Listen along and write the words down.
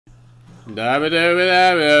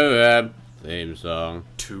Theme song.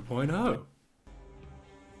 2.0.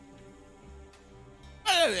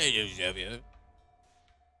 I'm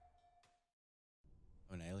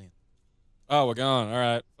an alien. Oh, we're going. All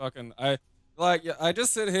right. Fucking I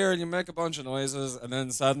just sit here and you make a bunch of noises and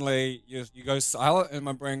then suddenly you go silent and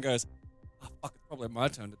my brain goes, oh, fuck, it's probably my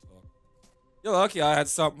turn to talk. You're lucky I had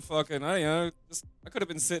something fucking, I could have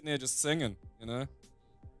been sitting here just singing, you know?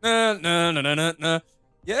 Nah, nah, nah, nah, nah, nah.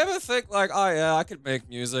 You ever think like, oh yeah, I could make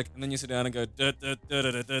music, and then you sit down and go, dut, dut, dut,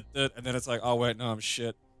 dut, dut, dut, and then it's like, oh wait, no, I'm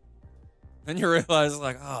shit. Then you realize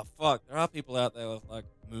like, oh fuck, there are people out there with like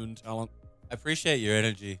moon talent. I appreciate your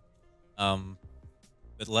energy.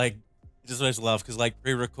 But like, it just makes me laugh because like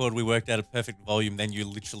pre-record we worked out a perfect volume, then you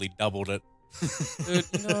literally doubled it. Dude,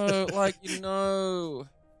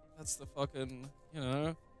 that's the fucking,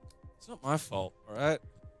 it's not my fault, all right?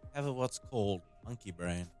 Have a what's called monkey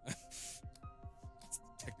brain.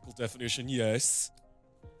 Technical definition, yes.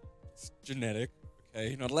 It's genetic, okay?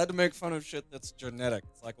 You're not allowed to make fun of shit that's genetic.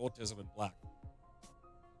 It's like autism in black.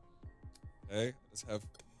 Okay? I just have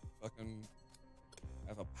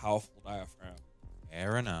a powerful diaphragm.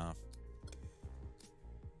 Fair enough. It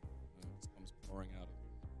just comes pouring out of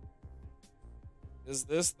it. Is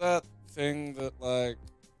this that thing that, like,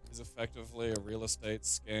 is effectively a real estate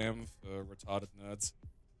scam for retarded nerds?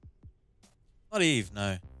 Not Eve,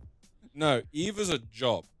 no. No, Eve is a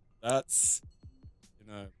job. That's,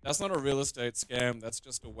 that's not a real estate scam. That's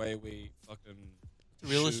just a way we fucking. It's a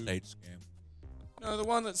real estate scam. No, the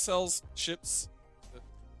one that sells ships.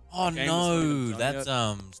 Oh no, that's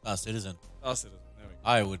Star Citizen. Star Citizen. There we go.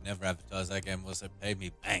 I would never advertise that game unless it paid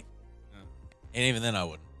me bang. Yeah. And even then, I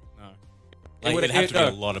wouldn't. No. Like, it'd have to be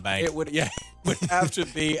a lot of bang. It would, yeah. It would have to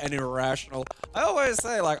be an irrational. I always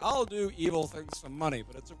say, like, I'll do evil things for money,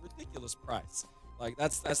 but it's a ridiculous price. Like,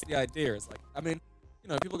 that's the idea. It's like, I mean,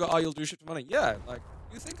 people go, oh, you'll do shit for money. Yeah, like,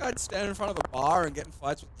 you think I'd stand in front of a bar and get in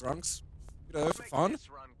fights with drunks, for fun? That's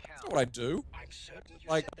not what I do.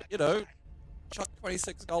 Like, chuck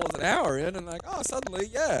 $26 an hour in and like, oh, suddenly,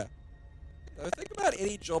 yeah. Think about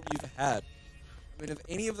any job you've had. I mean, have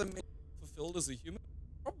any of them been fulfilled as a human?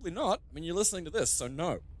 Probably not. I mean, you're listening to this, so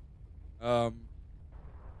no. Yeah,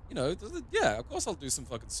 of course I'll do some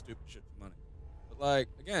fucking stupid shit for money. But, like,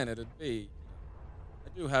 again, it'd be, I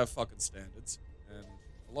do have fucking standards, and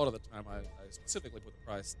a lot of the time I specifically put the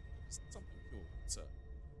price on something cool, so.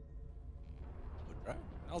 Right.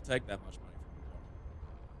 I'll take that much money from you.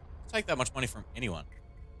 I'll take that much money from anyone.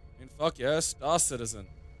 I mean, fuck yeah, Star Citizen.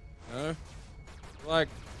 Like,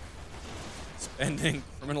 spending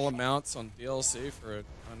criminal amounts on DLC for a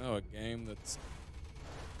game that's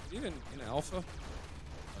even in alpha.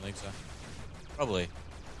 I think so. Probably.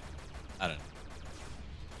 I don't know.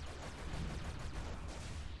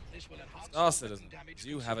 Star Citizen. Do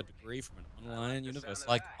you have a degree from an online university?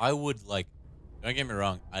 Like, I would, like, don't get me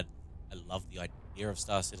wrong, I love the idea of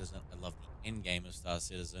Star Citizen. I love the end game of Star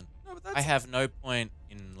Citizen. No, but I have no point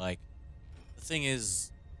in, like, the thing is,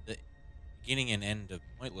 the beginning and end are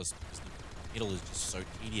pointless because the middle is just so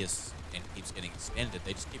tedious and keeps getting extended.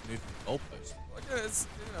 They just keep moving the goalposts. Like, it's,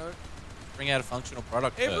 Bring out a functional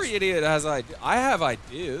product every first. idiot has ideas. I have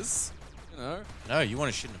ideas, No, you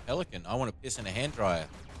want to shit in a pelican. I want to piss in a handryer.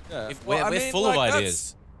 Yeah. We're full of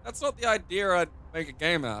ideas. That's not the idea I'd make a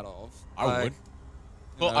game out of. I would.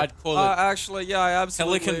 Well, I'd call it actually, yeah, I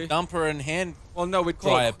absolutely. Pelican dumper and hand. Well, no, we'd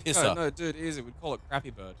call it pisser. No, dude, easy. We'd call it Crappy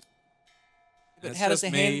Bird. But how does the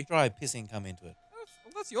hand dry pissing come into it?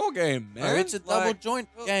 Well, that's your game, man. No, it's a double joint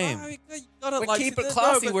game. We're Keep it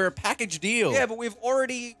classy. We're a package deal. Yeah, but we've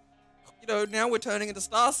already, now we're turning into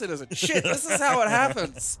Star Citizen. Shit, this is how it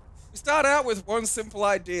happens. We start out with one simple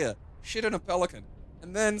idea: shit in a pelican,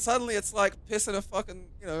 and then suddenly it's like piss in a fucking,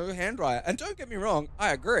 hand dryer. And don't get me wrong,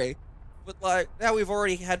 I agree, but like now we've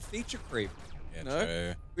already had feature creep.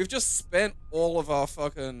 True. We've just spent all of our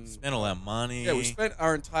fucking spent all our money. Yeah, we spent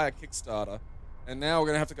our entire Kickstarter. And now we're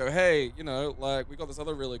going to have to go, hey, like, we got this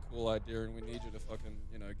other really cool idea and we need you to fucking,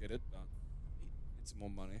 get it done. Need some more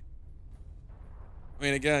money. I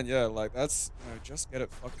mean, again, yeah, like, that's, just get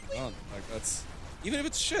it fucking done. Like, that's, even if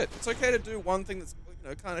it's shit, it's okay to do one thing that's,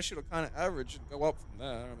 kind of shit or kind of average and go up from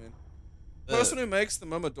there. I mean, the person who makes the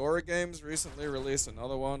Momodora games recently released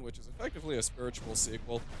another one, which is effectively a spiritual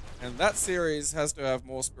sequel. And that series has to have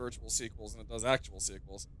more spiritual sequels than it does actual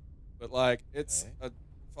sequels. But, like, it's a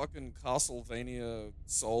fucking Castlevania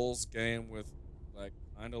Souls game with, like,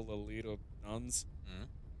 kind of Lolita nuns.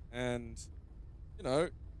 And, the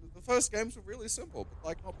first games were really simple, but,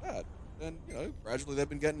 like, not bad. then, you know, gradually they've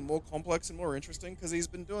been getting more complex and more interesting because he's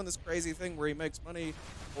been doing this crazy thing where he makes money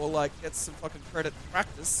or, like, gets some fucking credit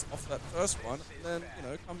practice off that first one and then, you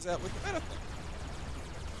know, comes out with the better thing.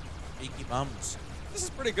 Cheeky bums. This is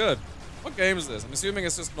pretty good. What game is this? I'm assuming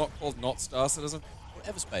it's just not called Not Star Citizen.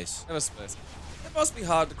 Everspace. Everspace. It must be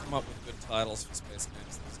hard to come up with good titles for space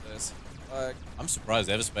games these days. Like, I'm surprised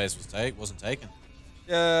Everspace wasn't taken.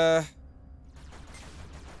 yeah.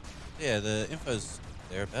 Yeah, the info's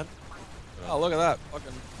there about it. Oh, look at that.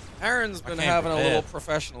 Fucking Aaron's been came having a little prepared.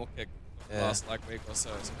 professional kick the Yeah. last, like, week or so.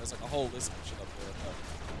 So there's, like, a whole list of shit up there that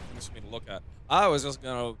things for me to look at. I was just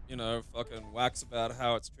gonna, you know, fucking wax about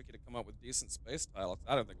how it's tricky to come up with decent space titles.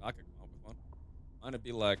 I don't think I could come up with one. Mine would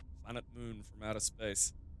be like Planet Moon from outer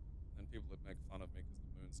space. And people would make fun of me because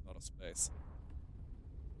the moon's not a space.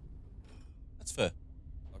 That's fair.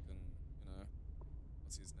 Fucking, you know,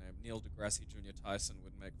 what's his name? Neil deGrasse Jr. Tyson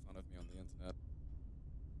would make fun of me on the internet.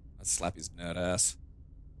 I'd slap his nerd ass.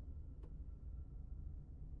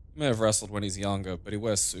 He may have wrestled when he's younger, but he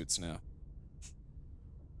wears suits now.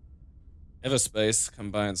 Everspace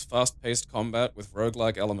combines fast-paced combat with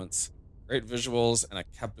roguelike elements, great visuals, and a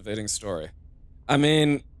captivating story. I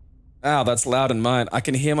mean, ow, that's loud in mine. I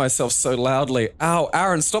can hear myself so loudly. Ow,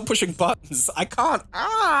 Aaron, stop pushing buttons. I can't.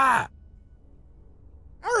 Ah!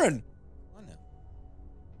 Aaron! I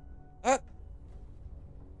know.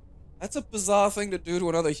 That's a bizarre thing to do to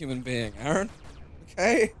another human being, Aaron.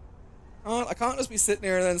 Okay? I can't just be sitting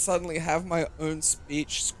here and then suddenly have my own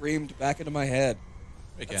speech screamed back into my head.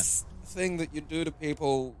 Again. That's the thing that you do to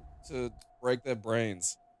people to break their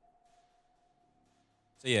brains.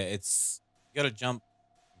 So yeah, it's you gotta jump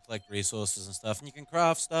and collect resources and stuff, and you can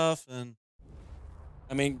craft stuff and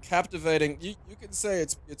I mean, captivating. You can say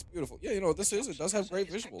it's beautiful. Yeah, you know what this is? It does have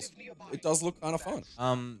great visuals. It does look kind of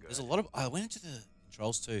fun. there's a lot of I went into the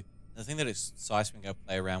controls too. The thing that excites me when I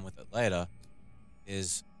play around with it later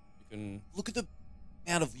is You can. look at the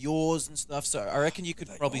amount of yours and stuff. So I reckon you could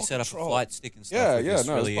probably your set up control. a flight stick and stuff. Yeah, with yeah. this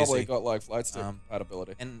No, really it's probably easy. got like flight stick Um,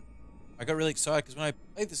 compatibility. And I got really excited because when I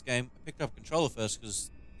played this game, I picked up a controller first because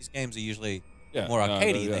these games are usually Yeah, more no,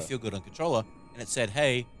 arcadey and yeah. they feel good on controller. And it said,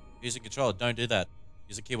 "Hey, use a controller. Don't do that.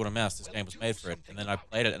 Use a keyboard and mouse. This game was made for it." And then I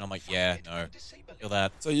played it and I'm like, "Yeah, no, feel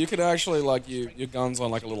that." So you can actually like your guns on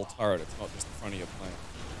like a little turret. It's not just the front of your plane.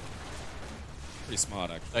 Pretty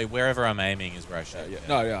smart, actually. So wherever I'm aiming is where I shoot. Yeah.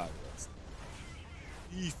 No, yeah.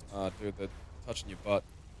 Dude, they're touching your butt.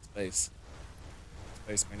 Space.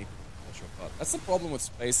 Space, many people touch your butt. That's the problem with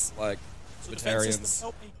space, like, So defense libertarians, systems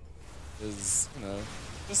help me. is, you know,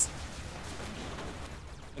 just...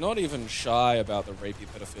 They're not even shy about the rapey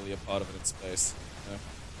pedophilia part of it in space. You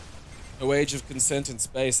know? No age of consent in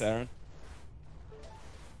space, Aaron.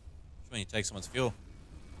 When you take someone's fuel.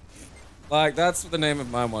 Like, that's what the name of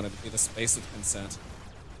mine wanted to be, the space of consent.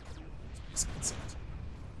 Space consent.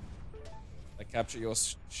 They capture your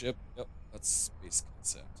ship. Yep, that's space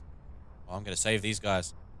consent. Oh, I'm gonna save these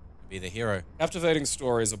guys and be the hero. Captivating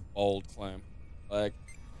story is a bold claim. Like,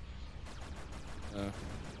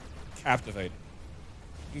 captivating.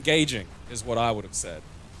 Engaging is what I would have said.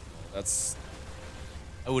 That's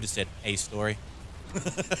I would have said a story.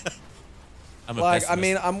 I'm a like, I pessimist.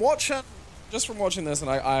 mean, I'm watching, just from watching this, and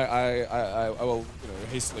I will, you know,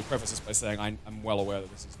 hastily preface this by saying I'm well aware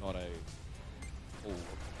that this is not a full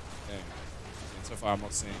thing. And so far, I'm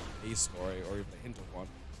not seeing a story or even a hint of one.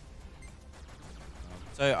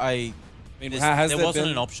 So I mean, there's- has there there wasn't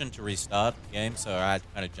been- an option to restart the game, so I had to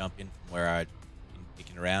kind of jump in from where I'd been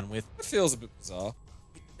picking around with. It feels a bit bizarre.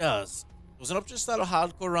 It does. There was an option to start a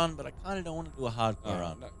hardcore run, but I kind of don't want to do a hardcore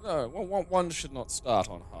run. No, one should not start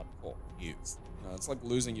on hardcore. You. No, it's like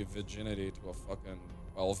losing your virginity to a fucking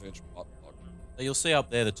 12-inch butt plug. So you'll see up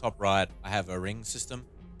there, the top right, I have a ring system.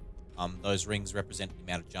 Those rings represent the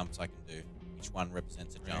amount of jumps I can do. Each one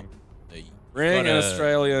represents a jump. So you've Ring in gotta-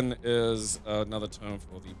 Australian is another term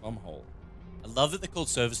for the bumhole. I love that they're called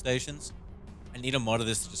server stations. I need a mod of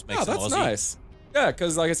this to just make Oh, some that's Aussie. nice. Yeah,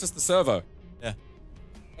 because like it's just the servo. Yeah.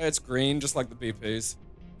 It's green, just like the BPs.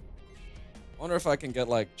 I wonder if I can get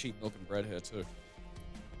like cheap milk and bread here too.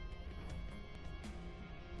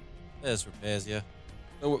 There's repairs, yeah.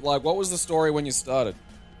 So, like, what was the story when you started?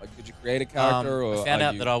 Like, did you create a character, or I found are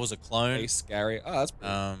out you that I was a clone. Ace Gary? Oh, that's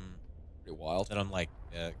pretty wild. That I'm like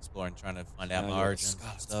exploring, trying to find out Yeah, my you're origins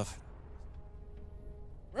Scarlet and stuff. Spider.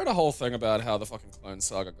 I read a whole thing about how the fucking clone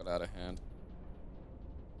saga got out of hand.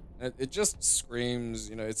 It just screams,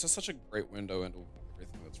 you know, it's just such a great window into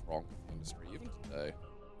everything that's wrong with the industry, even today.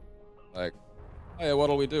 Like, oh yeah,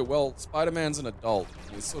 what'll we do? Well, Spider-Man's an adult.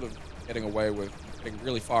 He's sort of getting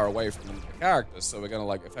really far away from the character, so we're gonna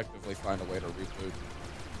like effectively find a way to reboot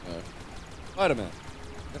Spider-Man.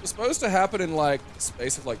 It was supposed to happen in like the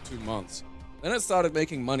space of like 2 months. Then it started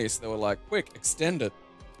making money, so they were like, quick, extend it.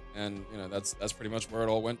 And, you know, that's pretty much where it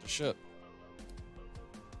all went to shit.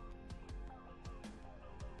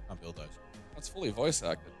 Can't build those. That's fully voice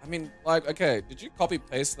acted. I mean, like, okay, did you copy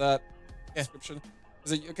paste that description?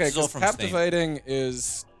 Is it okay? Because captivating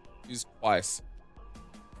is used twice.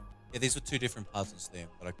 Yeah, these were 2 different parts of Steam.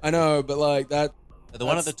 But I know, but like that. The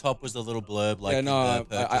one at the top was the little blurb, like yeah, no,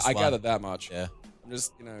 the I gathered that much. Yeah, I'm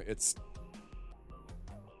just, you know, it's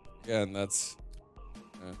again, that's.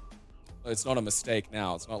 It's not a mistake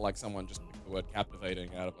now. It's not like someone just picked the word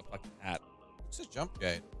captivating out of a fucking hat. it's a jump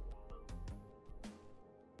gate.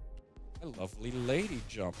 A lovely lady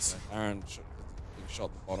jumps. Aaron being shot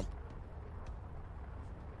at the bottom.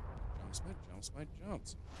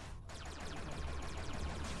 Jumps.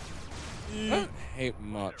 I don't hate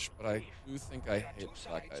much, but I do think I hate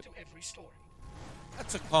Black Eyed.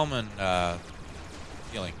 That's a common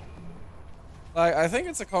feeling. Like, I think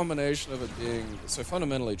it's a combination of it being so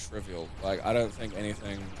fundamentally trivial. Like, I don't think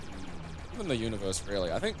anything, even the universe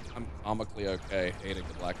really. I think I'm comically okay hating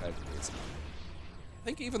the Black Eyed Peas. I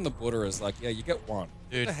think even the Buddha is like, yeah, you get one.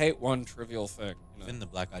 Dude, you hate one trivial thing. You know? Even the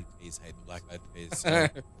Black Eyed Peas hate the Black Eyed Peas. So.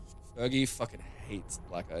 Fergie fucking hates the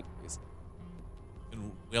Black Eyed Peas.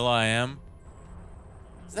 And Will.I.am.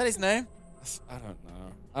 Is that his name? I don't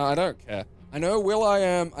know. I don't care. I know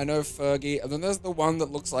Will.I.am, I know Fergie, and then there's the one that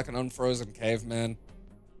looks like an unfrozen caveman.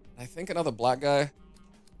 I think another black guy.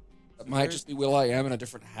 That might just be Will.I.am in a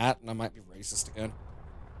different hat, and I might be racist again.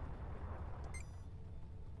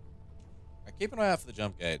 Right, keep an eye out for the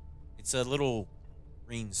jump gate. It's a little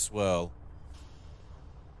green swirl.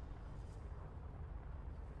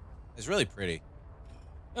 It's really pretty.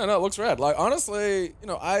 Yeah, no, it looks rad. Like, honestly, you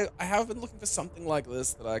know, I have been looking for something like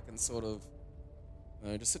this that I can sort of, you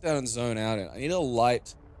know, just sit down and zone out in. I need a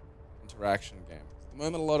light interaction game. At the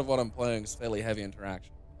moment, a lot of what I'm playing is fairly heavy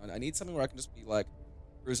interaction. And I need something where I can just be, like,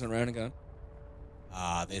 cruising around and going.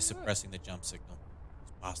 Ah, they're suppressing the jump signal.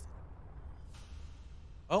 It's bastard.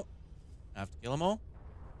 Oh, I have to kill them all?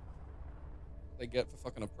 They get for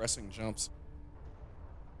fucking oppressing jumps.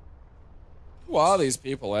 Who are these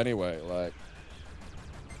people anyway? Like,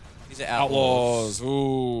 these are outlaws.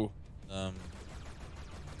 Ooh.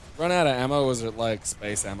 Run out of ammo, or is it like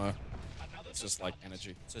space ammo? It's just like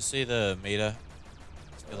energy. So see the meter?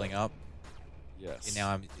 It's filling up. Yes. And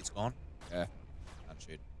now it's gone? Yeah. Can't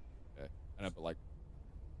shoot. Okay. I know, but like,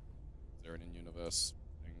 is there an in-universe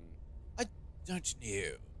thing? I don't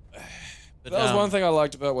know. But that was one thing I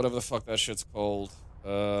liked about whatever the fuck that shit's called.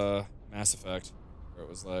 Mass Effect. Where it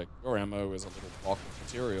was like, your ammo is a little block of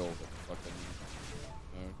material that fucking,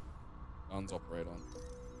 you know, guns operate on.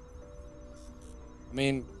 I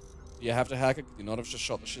mean, do you have to hack it? Could you not have just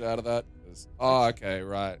shot the shit out of that? Oh, okay,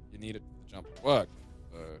 right. You need it for the jump to work.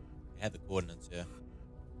 So, it had the coordinates, yeah.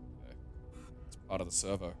 Okay. It's part of the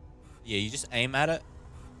servo. Yeah, you just aim at it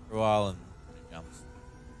for a while and it jumps.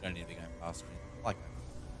 You don't need to be going fast. I like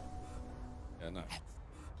that. Yeah, no.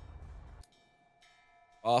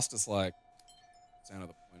 Fast is like down to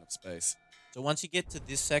the point of space. So once you get to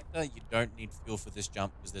this sector, you don't need fuel for this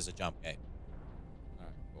jump because there's a jump gate.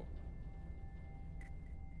 Alright, cool.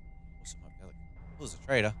 Awesome. Okay, oh, there's a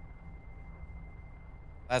trader.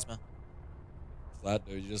 Plasma. Flat,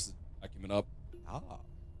 dude, you just vacuum it up. Ah.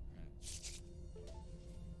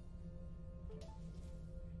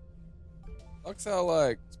 Sucks how,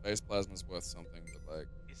 like, space plasma's worth something, but, like,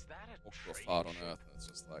 walk to a fart on Earth, and it's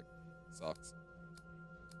just, like, sucks.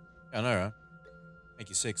 I know, right? Make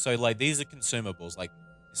you sick. So, like, these are consumables. Like,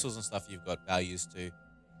 missiles and stuff you've got values to.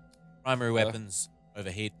 Primary weapons,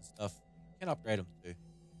 overheat and stuff. You can upgrade them too.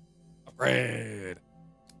 Upgrade!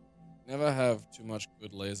 Never have too much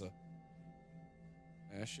good laser.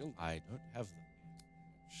 Yeah, shield. I don't have them.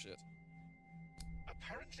 Shit.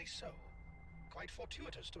 Apparently so. Quite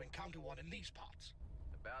fortuitous to encounter one in these parts.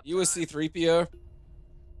 You a C-3PO?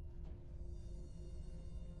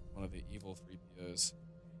 One of the evil 3POs.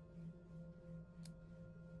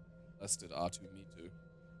 Less did R2-Me2.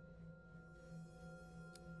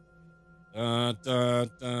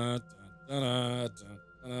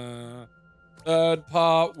 Third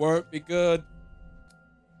part won't be good.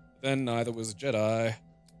 Then neither was Jedi.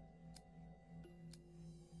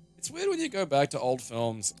 It's weird when you go back to old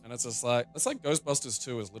films and it's just like, it's like Ghostbusters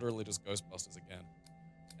 2 is literally just Ghostbusters again.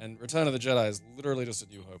 And Return of the Jedi is literally just a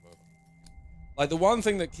New Hope over. Like, the one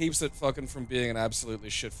thing that keeps it fucking from being an absolutely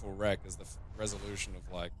shitful wreck is the resolution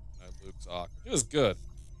of, like, you know, Luke's arc. It was good.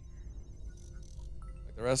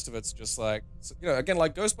 Like, the rest of it's just like, you know, again,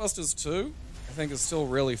 like Ghostbusters 2, I think is still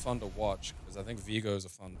really fun to watch because I think Vigo's a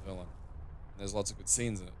fun villain. And there's lots of good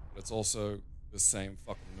scenes in it. But it's also the same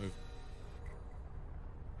fucking movie.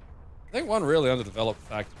 I think one really underdeveloped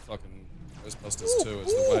fact of fucking Ghostbusters 2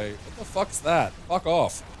 is the way. What the fuck's that? Fuck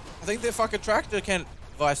off. I think they're fucking tractor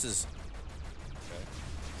devices. Okay.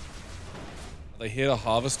 Are they here to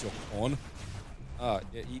harvest your corn? Ah,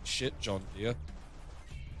 yeah, eat shit, John Deere. You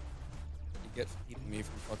get for keeping me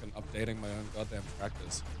from fucking updating my own goddamn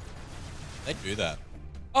tractors. They do that.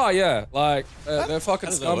 Oh yeah, like they're fucking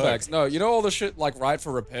how does that work? scumbags. No, you know all the shit like right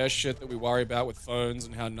for repair shit that we worry about with phones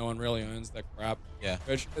and how no one really owns that crap. Yeah.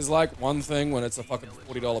 Which is like one thing when it's a fucking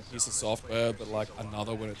 $40 piece of software, but like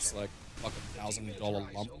another when it's like fucking $1,000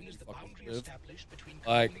 lump that you fucking live.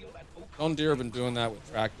 Like John Deere have been doing that with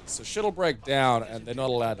tractors, so shit'll break down and they're not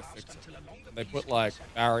allowed to fix it. And they put like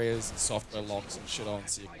barriers and software locks and shit on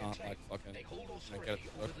so you can't like fucking get it to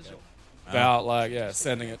work again. About like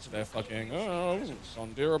sending it to their fucking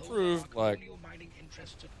John Deere approved like.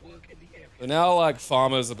 So now like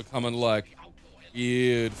farmers are becoming like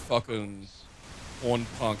weird fucking porn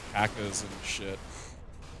punk hackers and shit,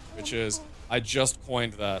 which is I just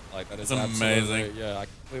coined that. Like that is amazing. Yeah,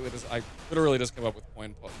 I literally just came up with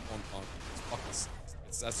porn punk.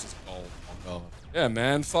 That's just gold. Oh. Yeah,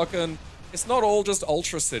 man, fucking. It's not all just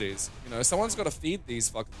ultra cities. You know, someone's got to feed these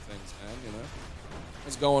fucking things, man. You know.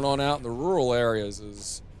 What's going on out in the rural areas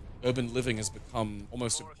is urban living has become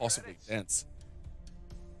almost impossibly dense.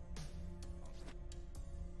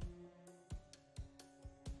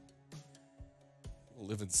 People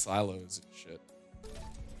live in silos and shit.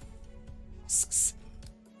 So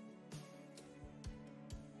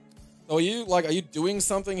are you doing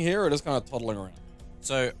something here or just kind of toddling around?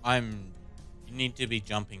 So you need to be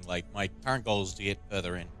jumping. Like my current goal is to get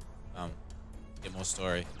further in, get more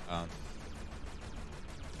story.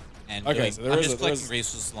 And okay, so I'm just collecting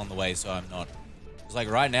resources along the way, so I'm not. It's like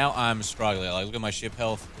right now I'm struggling. Like look at my ship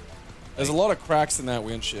health. There's a lot of cracks in that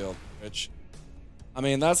windshield, which, I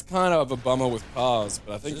mean, that's kind of a bummer with cars,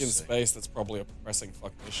 but I think in space that's probably a pressing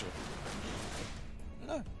fucking issue.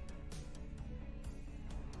 No.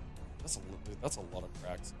 That's a lot of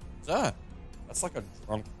cracks. So, that's like a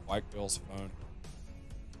drunk white girl's phone.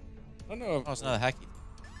 I don't know. Oh, it's another hacky.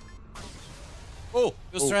 Oh,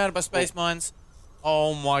 you're surrounded by space mines.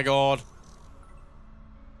 Oh my god.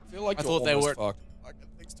 I feel like I thought they were fucked. fucking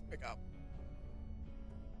things to pick up.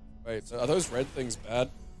 Wait, so are those red things bad?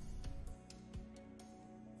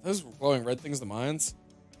 Are those glowing red things the mines?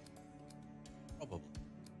 Probably.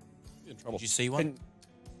 You're in trouble. Did you see one?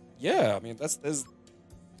 Yeah, I mean there's.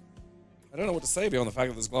 I don't know what to say beyond the fact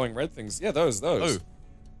that there's glowing red things. Yeah, those. Oh.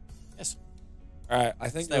 Yes. All right, I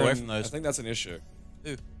think stay away from those. I think that's an issue.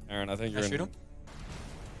 Ooh. Aaron, I think you're shoot in. him?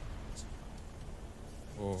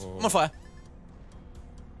 Oh. I'm on fire.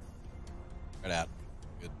 Get out.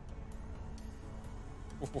 Good.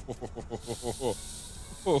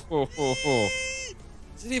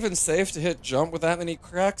 Is it even safe to hit jump with that many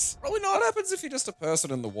cracks? Probably not. What happens if you're just a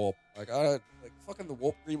person in the warp? Like fucking the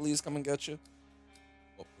warp greeblies come and get you.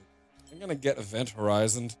 I'm gonna get Event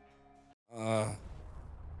Horizon. Event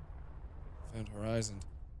Horizon.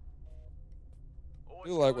 I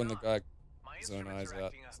feel like when the guy zone eyes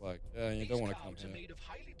out, it's like, yeah, you don't want to come here. Made of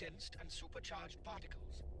highly dense and supercharged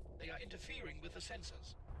particles. They are interfering with the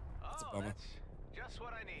sensors. That's a bummer. Just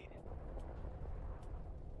what I need.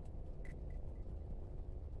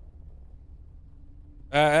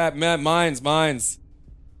 Mines.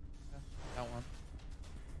 That one.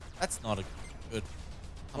 That's not a good.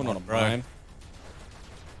 I'm not a bro. mine.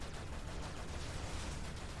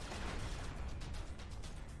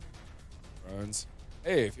 Drones.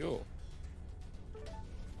 Hey, fuel.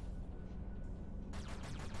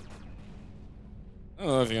 I don't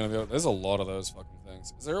know if you're gonna be able. There's a lot of those fucking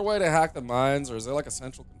things. Is there a way to hack the mines, or is there like a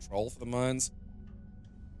central control for the mines?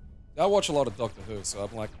 I watch a lot of Doctor Who, so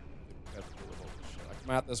I'm like, prepared to deal with all this shit. I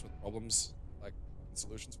come at this with problems, like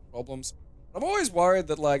solutions for problems. But I'm always worried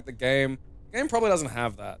that like the game probably doesn't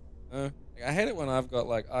have that. Like, I hate it when I've got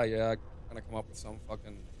like, oh yeah, I'm gonna come up with some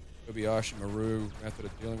fucking Kobayashi Maru method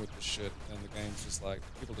of dealing with this shit, and the game's just like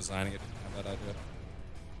people designing it didn't have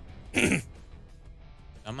that idea.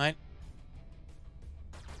 No, mate.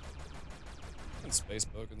 And space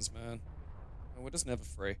bogans, man. And we're just never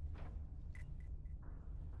free.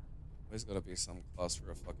 Always gotta be some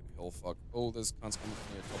cluster of fucking hill fuck. Oh, there's cunts coming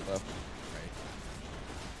from your top left. Right.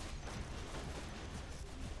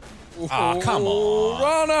 Ah, come on.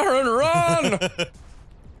 Run, Aaron, run!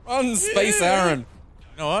 Run, Space Aaron.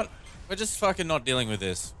 You know what? We're just fucking not dealing with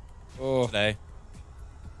this today.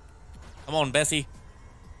 Come on, Bessie.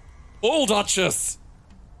 Bull Duchess!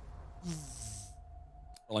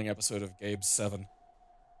 Thrilling episode of Gabe 7.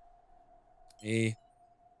 Me,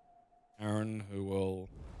 Aaron, who will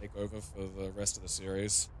take over for the rest of the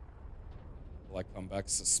series. Like come back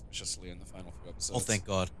suspiciously in the final few episodes. Oh, thank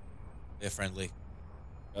God. They're friendly.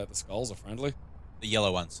 The skulls are friendly. The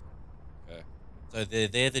yellow ones. Okay. So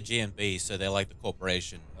they're the GMB, so they're like the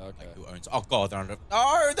corporation Okay. like, who owns. Oh God, they're under.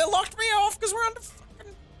 No, they locked me off because we're under.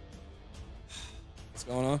 Fucking... What's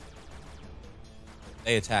going on?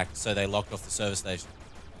 They attacked, so they locked off the service station.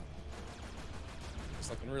 Just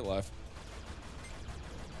like in real life.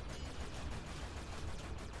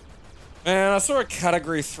 Man, I saw a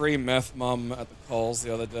Category 3 meth mum at the Coles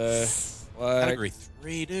the other day. Like, Category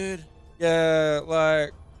 3, dude. yeah,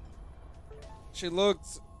 like she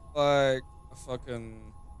looked like a fucking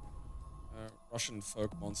Russian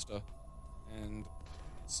folk monster, and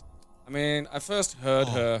I mean, I first heard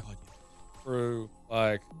her God, through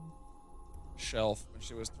like a shelf when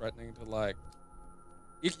she was threatening to like.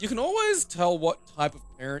 You can always tell what type of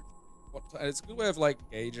parent, it's a good way of like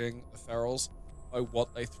gauging the ferals by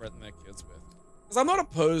what they threaten their kids with. Because I'm not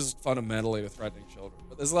opposed fundamentally to threatening children,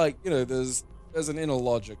 but there's like, you know, there's an inner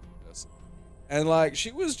logic to this. And like,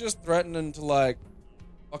 she was just threatening to like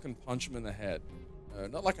fucking punch him in the head.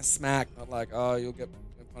 Not like a smack, not like, oh, you'll get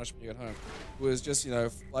punished when you get home. It was just, you know,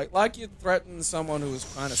 like you'd threaten someone who was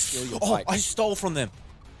trying to steal your bike. I stole from them.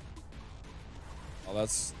 Oh,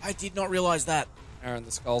 that's... I did not realize that. Aaron,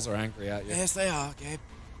 the skulls are angry at you. Yes, they are, Gabe.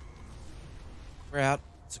 We're out.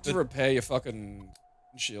 It's a To good. repair your fucking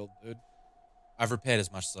shield, dude. I've repaired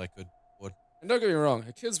as much as I could. Would. And don't get me wrong,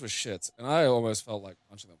 her kids were shits, and I almost felt like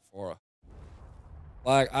punching them for her.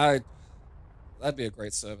 Like, that'd be a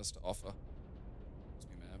great service to offer. Makes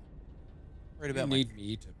me mad. Worried You about my. need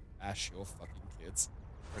me to bash your fucking kids.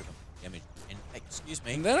 Worried about my damage. And excuse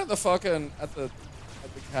me. And then at the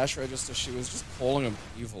cash register, she was just calling them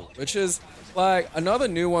evil, which is like another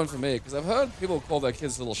new one for me, because I've heard people call their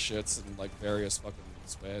kids little shits and like various fucking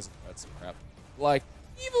swears and threats and crap. Like,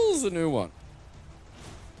 evil's a new one.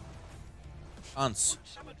 Cunts.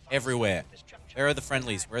 Everywhere. Where are the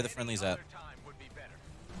friendlies? Where are the friendlies at?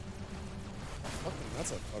 Fucking,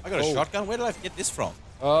 that's a fucking... I got a shotgun? Where did I get this from?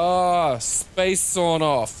 Ah, space sawn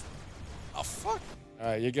off. Oh, fuck.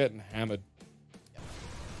 Alright, you're getting hammered.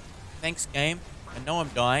 Thanks, game. I know I'm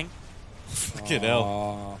dying. Fucking hell.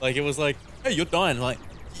 Aw. Like, it was like, hey, you're dying. Like,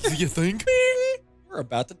 you think? You're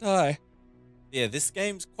about to die. Yeah, this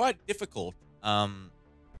game's quite difficult. A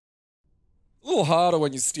little harder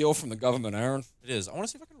when you steal from the government, Aaron. It is. I want to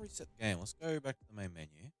see if I can reset the game. Let's go back to the main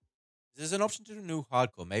menu. There's an option to do new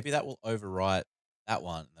hardcore. Maybe that will overwrite that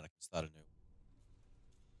one, and then I can start a new one.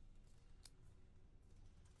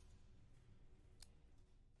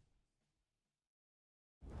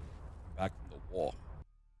 Back from the war.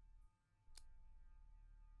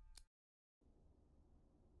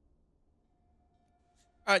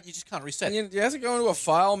 Alright, you just can't reset. And you have to go into a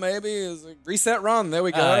file, maybe. Is it reset run. There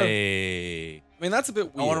we go. I mean, that's a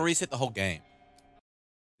bit weird. want to reset the whole game.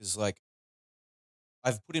 Because, like,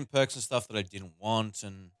 I've put in perks and stuff that I didn't want,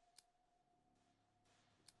 and...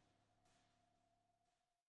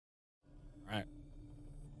 Right.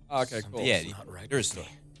 Okay, cool. Yeah, Not right there is with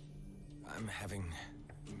stuff. me. I'm having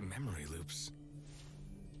memory loops.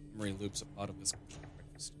 Memory loops are part of this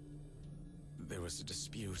breakfast. There was a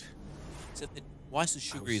dispute. Except that twice as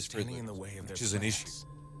I sugary was as Fruit standing in the Loops, way of their which is an issue. plans.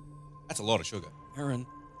 That's a lot of sugar. Aaron,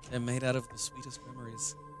 they're made out of the sweetest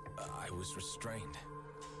memories. I was restrained.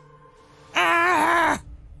 Ah!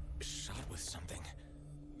 Shot with something.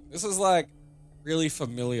 This is like really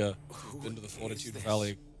familiar. Who Been to the is Fortitude this?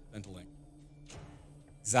 Valley Ventiling.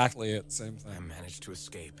 Exactly it, same I thing. managed to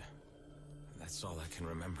escape. That's all I can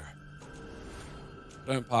remember.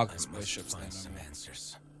 Don't park I the must spaceships there find no some more.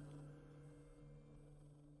 answers.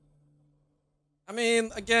 I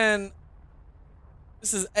mean, again,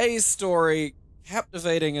 this is a story.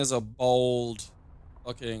 Captivating as a bold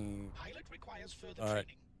fucking... Pilot requires further All right.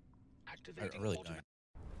 training. I Activating really automatic.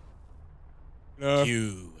 don't.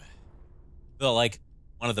 You. Feel like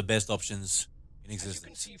one of the best options in As you can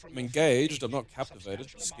existence. see from I'm your engaged, I'm footage, not captivated.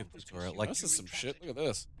 substantial Skip amount was tutorial, consumed like, This is some during shit. transit. Look at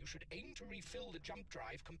this. You should aim to refill the jump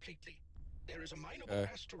drive completely. There is a mineable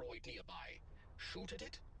Okay. asteroid nearby. Shoot at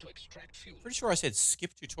it to extract fuel. Pretty sure I said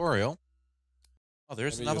skip tutorial. Oh,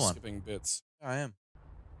 there's Maybe another you're one. skipping bits. There I am.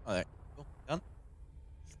 Oh, there. Cool. Done.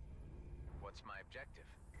 What's my objective?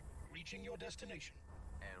 Reaching your destination.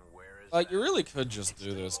 And where is Like, you really could just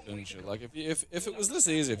do this, couldn't you? Like, if it was this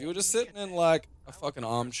easy, if you were just sitting in, like, a fucking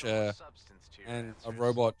armchair and a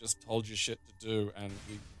robot just told you shit to do and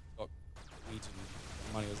you got meat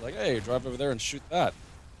and money was like, hey, drive over there and shoot that.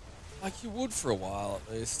 Like, you would for a while,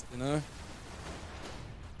 at least, you know?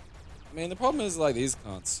 I mean, the problem is, like, these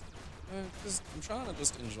cunts. I'm trying to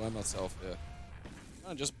just enjoy myself here. I'm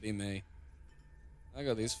trying to just be me. I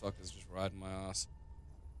got these fuckers just riding my ass.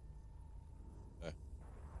 So,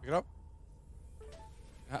 pick it up.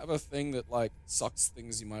 I have a thing that like sucks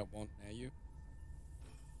things you might want near you.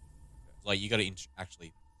 Like you got to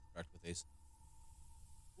actually interact with these.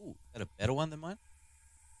 Ooh, is that a better one than mine?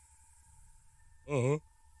 Uh-huh.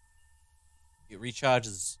 It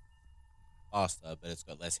recharges faster, but it's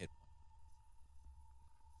got less hit points.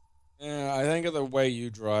 Yeah, I think of the way you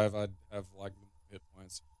drive, I'd have like hit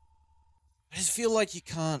points. I just feel like you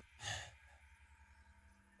can't.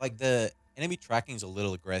 Like the enemy tracking's a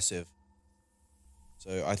little aggressive.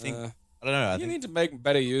 So I think I don't know. I You think need to make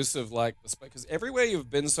better use of like the space because everywhere you've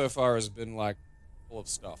been so far has been like full of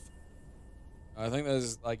stuff. I think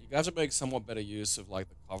there's like you have to make somewhat better use of like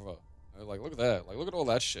the cover. You know, like look at that, like look at all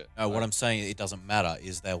that shit. no. What Like, I'm saying, it doesn't matter.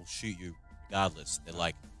 Is they'll shoot you regardless. They're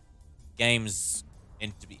like games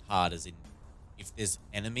meant to be hard. As in, if there's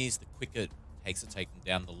enemies, the quicker it takes to take them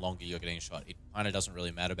down, the longer you're getting shot. It kind of doesn't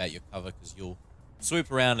really matter about your cover because you'll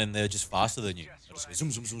swoop around and they're just faster than you. They'll just go zoom,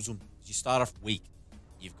 zoom, zoom, zoom. You start off weak.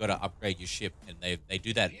 You've got to upgrade your ship, and they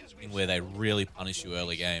do that thing where they really punish you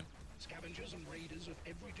early game. Scavengers and raiders of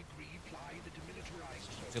every degree ply the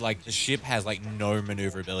demilitarized So like the ship has like no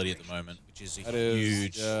maneuverability at the moment, which is a That is,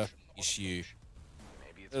 huge yeah. issue.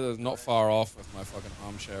 it is not far off with my fucking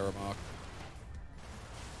armchair remark.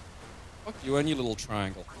 Fuck you and your little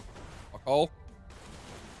triangle. Fuckhole.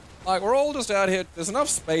 Like, we're all just out here. There's enough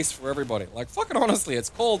space for everybody. Like, fucking honestly,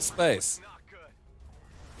 it's called space.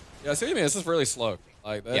 Yeah, I see what you mean. It's just really slow.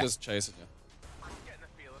 Like, they're Yeah. just chasing you.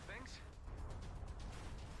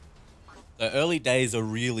 The early days are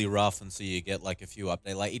really rough until you get like a few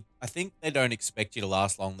updates. Like I think they don't expect you to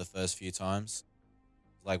last long the first few times.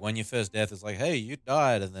 Like when your first death is like, hey, you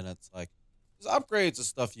died, and then it's like there's upgrades of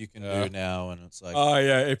stuff you can Yeah. do now, and it's like Oh,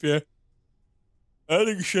 yeah, if you're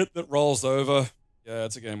adding shit that rolls over, yeah,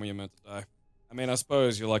 it's a game where you're meant to die. I mean, I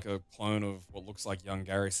suppose you're like a clone of what looks like young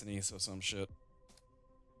Gary Sinise or some shit.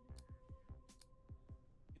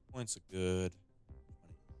 hit points are good.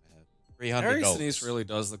 300 Gary dollars. Sinise really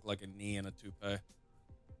does look like a knee and a toupee.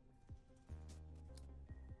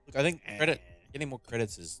 Look, I think getting more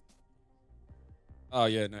credits is Oh,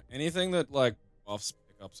 yeah, no, anything that, like, buffs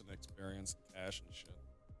pickups and experience and cash and shit.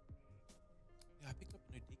 yeah. I picked up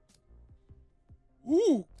a new deck.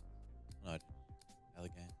 Ooh! No, other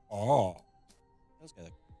game. Oh. Let's go.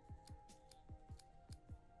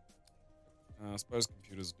 I suppose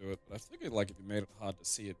computers do it, but I figured, like, if you made it hard to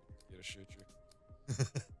see it, it'd shoot you.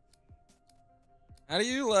 How do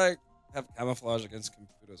you, like, have camouflage against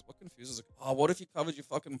computers? What confuses it? Oh, what if you covered your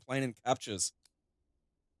fucking plane in captures?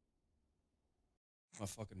 I'm a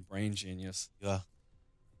fucking brain genius. Yeah.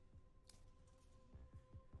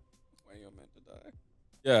 Where you're meant to die.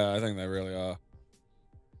 Yeah, I think they really are.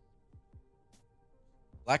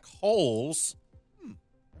 Black holes. We've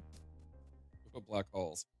got black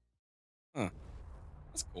holes. Huh.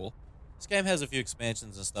 That's cool. This game has a few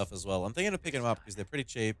expansions and stuff as well. I'm thinking of picking them up because they're pretty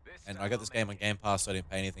cheap, and I got this game on Game Pass, so I didn't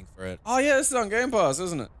pay anything for it. Oh, yeah, this is on Game Pass,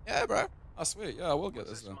 isn't it? Yeah, bro. Oh, sweet. Yeah, I will get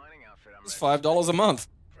this then. It's $5 a month.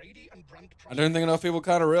 I don't think enough people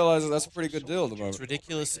kind of realize that that's a pretty good deal at the It's moment.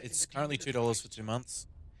 ridiculous. It's currently $2 for 2 months.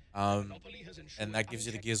 And that gives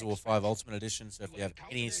you the Gears of War 5 Ultimate Edition, so if you have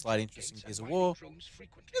any slight interest in Gears of War, get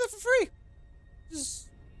it for free. It's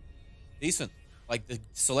decent. Like, the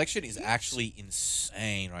selection is actually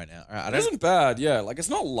insane right now. I It don't isn't bad, yeah. Like, it's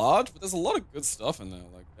not large, but there's a lot of good stuff in there.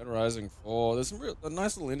 Like, Dead Rising 4. There's some real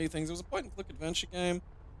nice little indie things. It was a point-and-click adventure game.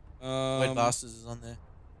 White Bastards is on there.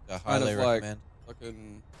 I kind highly of like recommend.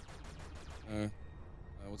 fucking...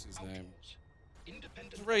 what's his name?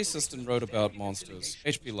 He's a racist and wrote about monsters.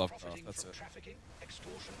 H.P. Lovecraft, that's it.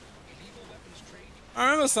 I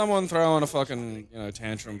remember someone throwing a fucking,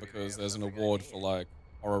 tantrum because there's an award for, like,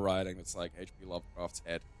 horror writing that's like H.P. Lovecraft's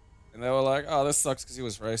head. And they were like, oh, this sucks because he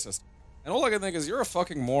was racist. And all I can think is, you're a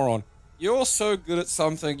fucking moron. You're so good at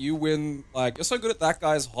something, you win, like, you're so good at that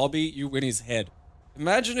guy's hobby, you win his head.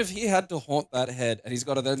 Imagine if he had to haunt that head and he's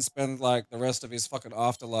got to then spend, like, the rest of his fucking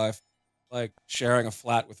afterlife, like, sharing a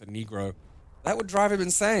flat with a Negro. That would drive him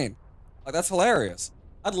insane. Like, that's hilarious.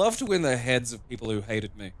 I'd love to win the heads of people who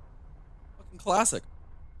hated me. Fucking classic.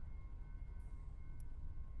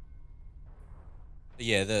 But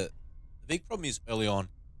yeah, the big problem is early on,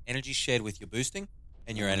 energy shared with your boosting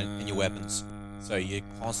and and your weapons. So you've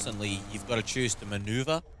got to choose to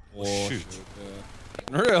maneuver or shoot.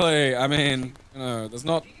 Yeah. Really, I mean, there's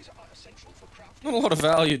not a lot of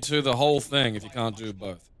value to the whole thing if you can't do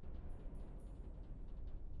both.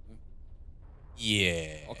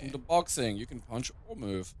 Yeah. Welcome to boxing. You can punch or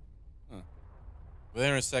move. Huh.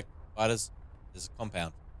 We're in a sec, fighters. There's a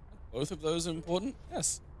compound. Both of those are important?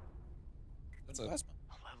 Yes. That's it. Plasma.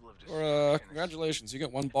 Or, congratulations, you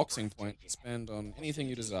get 1 boxing point to spend on anything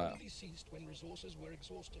you desire. Only ceased when resources were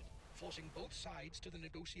exhausted, forcing both sides to the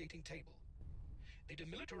negotiating table. The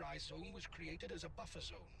demilitarized zone was created as a buffer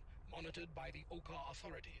zone, monitored by the Oka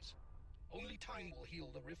authorities. Only time will heal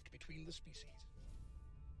the rift between the species.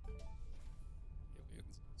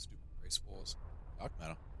 Aliens, stupid race wars. Dark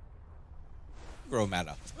matter. Negro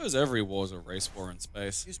matter. I suppose every war's a race war in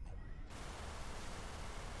space. Excuse me.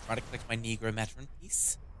 Try to collect my Negro matter in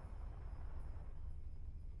peace.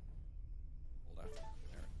 Old African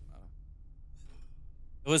American matter.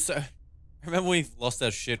 It was. I remember we lost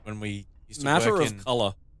our shit when we used to Matter work of in,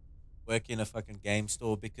 color. work in a fucking game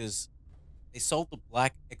store because they sold the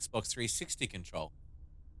black Xbox 360 control,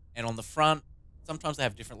 and on the front, sometimes they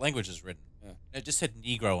have different languages written. Yeah. And it just said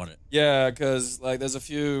Negro on it. Yeah, because like there's a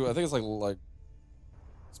few. I think it's like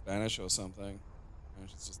Spanish or something. And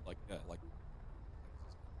it's just like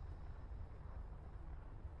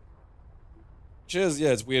Cheers. Yeah,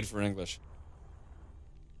 it's weird for English.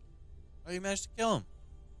 Oh, you managed to kill him.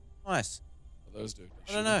 Nice. What those do?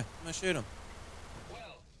 I don't know. I'm gonna shoot him.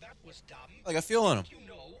 Well, that was dumb. Like I feel on him. You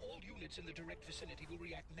know, all units in the direct vicinity will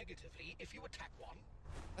react negatively if you attack one.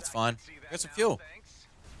 That's fine. Got some fuel. Thanks.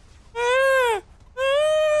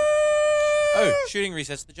 Oh, shooting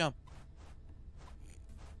resets the jump.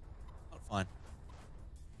 Not fine.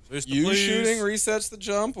 Booster, You please. shooting resets the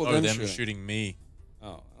jump, or Oh, them them shooting? shooting me.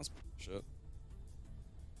 Oh, that's shit.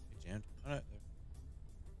 Get jammed. Oh, no, there.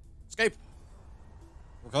 Escape.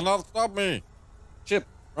 You cannot stop me. Chip,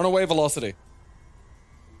 runaway velocity.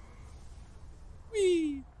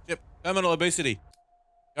 Whee. Chip. Terminal obesity.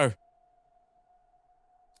 Go.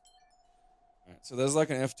 Alright, so there's like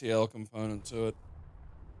an FTL component to it.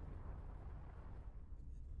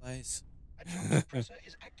 Nice. A jump suppressor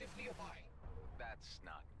is active nearby. That's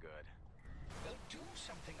not good. Well, do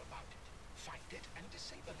something about it. Find it and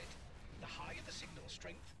disable it. The higher the signal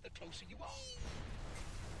strength, the closer you are.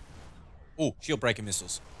 Oh, shield breaker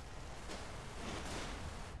missiles.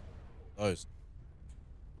 Those.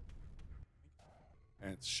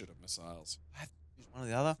 And it's shit of missiles. What? Use one or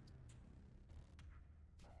the other.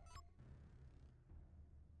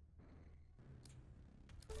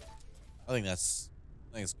 I think it's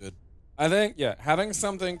good. I think, yeah, having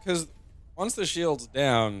something, because once the shield's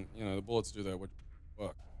down, you know, the bullets do their work.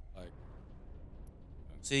 Like,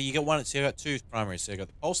 So you get one. So you got two primaries. So you got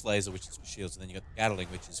the pulse laser, which is for shields, and then you got the Gatling,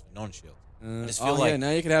 which is for non-shields. I just feel yeah, like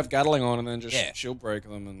now you can have Gatling on and then just Yeah. shield break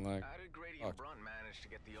them and like. How did Grady Fuck. and Brunt manage to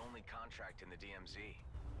get the only contract in the DMZ?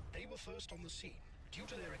 They were first on the scene due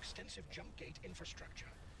to their extensive jump gate infrastructure.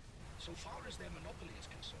 So far as their monopoly is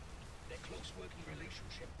concerned, their close working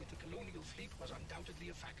relationship with the colonial fleet was undoubtedly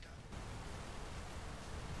a factor.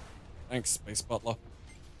 Thanks, Space Butler.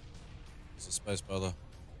 it's a space brother.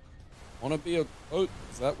 Want to be a boat?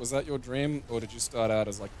 Was that your dream, or did you start out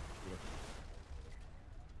as like a computer?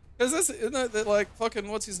 Because this, isn't it, that, like fucking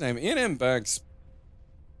what's his name? Ian M. Banks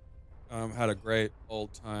had a great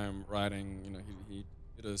old time writing. You know, he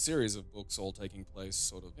did a series of books all taking place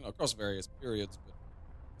sort of across various periods, but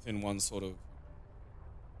within one sort of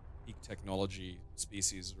peak technology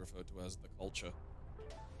species referred to as the culture,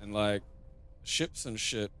 and like ships and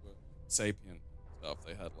shit were sapient stuff.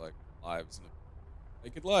 They had like lives and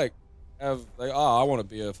they could like have I want to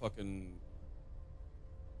be a fucking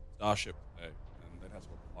starship today, and they'd have to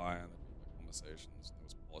apply and there'd be like conversations and there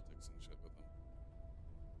was politics and shit with them.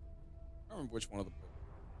 I don't remember which one of the books.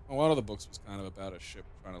 Well, one of the books was kind of about a ship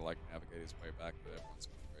trying to like navigate its way back to everyone's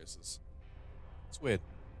races. It's weird.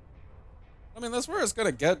 I mean, that's where it's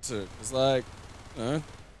gonna get to. It's like, I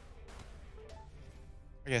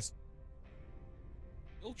guess.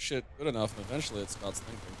 build shit good enough, and eventually it starts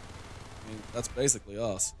thinking. I mean, that's basically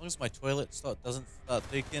us. As long as my toilet doesn't start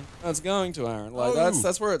leaking. That's going to, Aaron. Like Oh.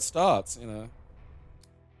 that's where it starts.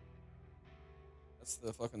 That's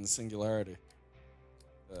the fucking singularity.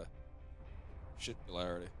 The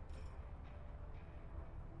shitularity.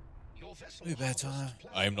 Your vessel Too bad time. harvests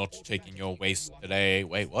I am not plasma taking your automatically waste when you today.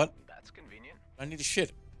 Wait, what? That's convenient. I need a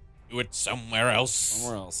shit. Do it somewhere else.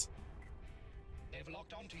 Somewhere else. They've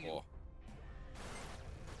locked onto you. Or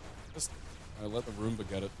just let the Roomba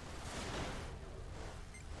get it.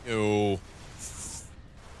 Yo.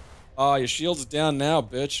 Ah, your shield's down now,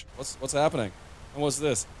 bitch. What's happening? And what's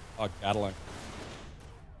this? Oh, Gatling.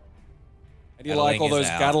 How do you like all Gatling is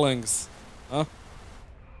those out. Gatlings? Huh?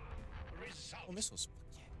 Result. Oh, missiles.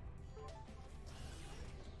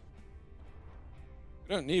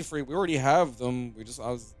 We don't need free. We already have them. I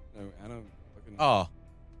was, Anna. Fucking, Oh.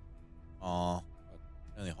 Aw.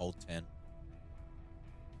 Only hold 10.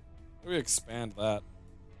 How do we expand that?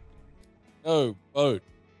 No, boat.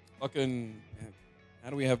 Fucking. How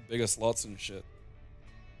do we have bigger slots and shit?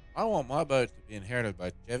 I want my boat to be inherited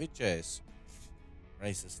by Chevy Chase.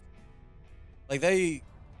 Racist. Like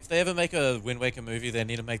if they ever make a Wind Waker movie, they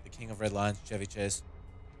need to make the King of Red Lions Chevy Chase.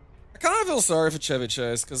 I kind of feel sorry for Chevy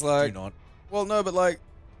Chase because, like, Do not. well, no, but like,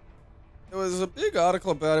 there was a big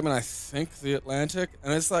article about him, and I think The Atlantic,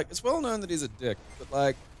 and it's like it's well known that he's a dick, but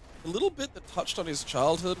like, the little bit that touched on his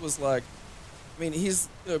childhood was like, I mean, he's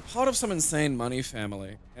part of some insane money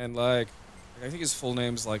family, and like, I think his full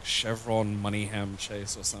name's like Chevron Moneyham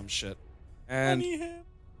Chase or some shit, and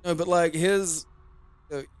no, but like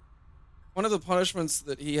one of the punishments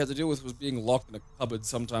that he had to deal with was being locked in a cupboard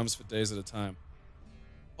sometimes for days at a time.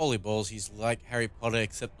 Holy balls, he's like Harry Potter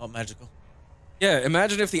except not magical. Yeah,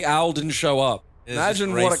 imagine if the owl didn't show up.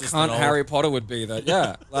 Imagine what a cunt Harry Potter would be. That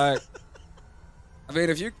yeah, like, I mean,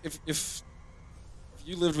 if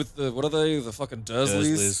you lived with the what are they, the fucking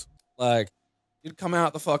Dursleys, like, you'd come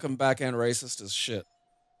out the fucking back end racist as shit.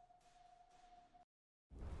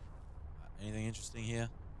 Anything interesting here?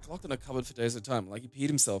 Locked in a cupboard for days at a time, like he peed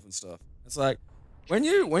himself and stuff. It's like when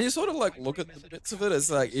you sort of like look at the bits of it,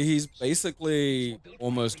 it's like he's basically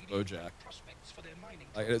almost BoJack.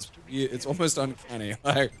 Like it's almost uncanny.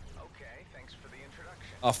 Like,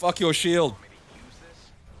 oh, fuck your shield.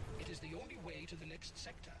 It is the only way to the next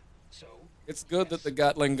sector. So It's good that the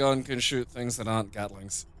Gatling gun can shoot things that aren't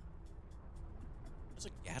Gatlings. What's a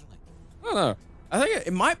Gatling? I don't know. I think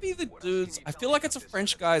it might be the dude's. I feel like it's a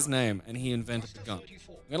French guy's name, and he invented the gun.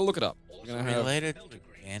 I'm gonna look it up. I'm gonna have. Related to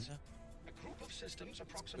Gander?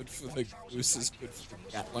 Good for the goose is good for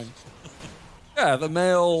the Gatling. Yeah, the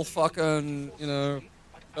male fucking,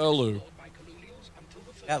 Erlu.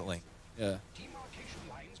 Gatling. Yeah. Demarcation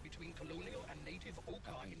lines between colonial and native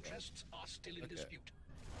Oka interests are still in dispute.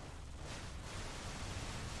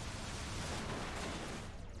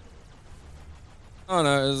 Oh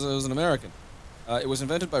no, it was an American. It was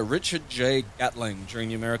invented by Richard J. Gatling during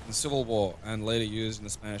the American Civil War and later used in the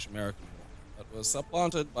Spanish-American War, but was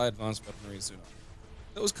supplanted by advanced weaponry soon after.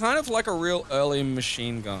 It was kind of like a real early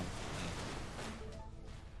machine gun.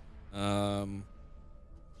 I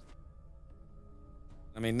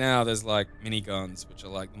mean, now there's like miniguns, which are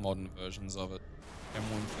like the modern versions of it.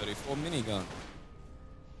 M134 minigun.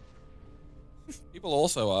 People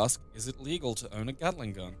also ask, is it legal to own a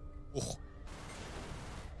Gatling gun? Oh.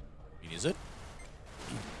 Is it?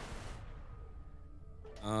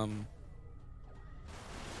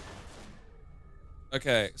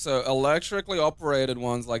 Okay, so electrically operated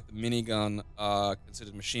ones like the minigun are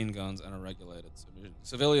considered machine guns and are regulated. So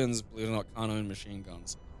civilians, believe it or not, can't own machine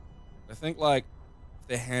guns. I think, like, if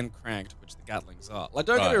they're hand cranked, which the Gatlings are. Like,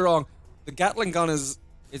 don't get me wrong, the Gatling gun is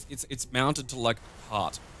it's mounted to like a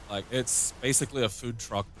cart. Like, it's basically a food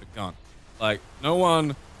truck with a gun. Like, no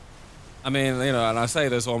one, I mean, and I say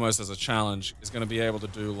this almost as a challenge, is going to be able to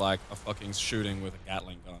do like a fucking shooting with a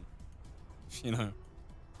Gatling gun.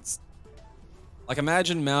 It's like,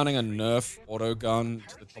 imagine mounting a Nerf auto gun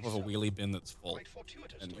to the top of a wheelie bin that's full,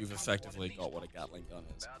 and you've effectively got what a Gatling gun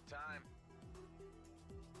is.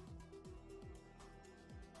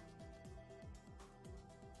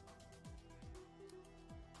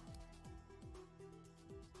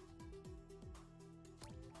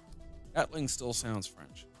 Gatling still sounds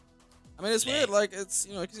French. I mean, it's weird, like, it's,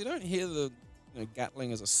 because you don't hear the,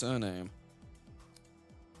 Gatling as a surname.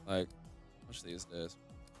 Like, much these days.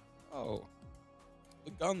 Oh.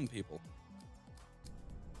 The gun people.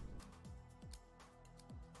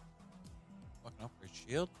 Fucking upgrade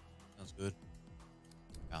shield? Sounds good.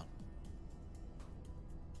 Can't.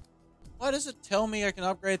 Why does it tell me I can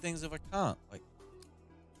upgrade things if I can't? Like,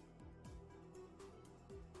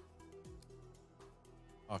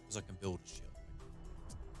 oh, because I can build a shield.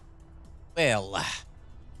 Well,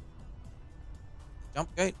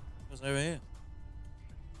 jump gate was over here.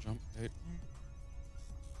 Jump gate.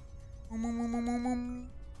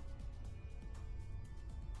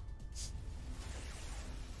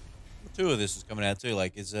 Two of this is coming out too.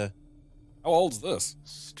 Like, is How old's this?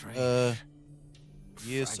 Strange.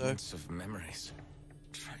 Year so. Fragments of memories.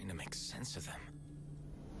 Trying to make sense of them.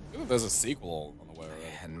 I think there's a sequel on the way I already.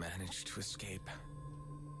 had managed to escape.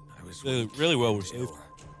 I was Really well and received. ill.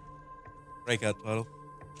 Breakout title.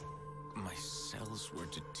 My cells were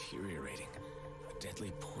deteriorating. A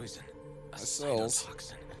deadly poison. A cells?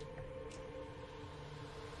 cytotoxin.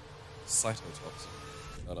 Cytotoxin.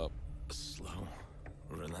 Shut up. Slow,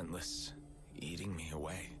 relentless, eating me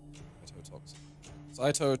away. Cytotoxin.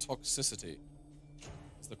 Cytotoxicity.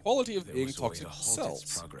 It's the quality of There being was a way toxic to to halt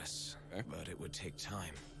its cells. progress, Okay. but it would take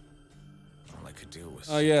time. All I could do was.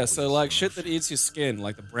 Oh yeah, so squeeze like the shit that motion. eats your skin,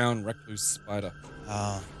 like the brown recluse spider.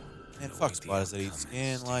 And fuck spiders that eat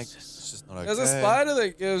skin, like, it's just not okay. There's a spider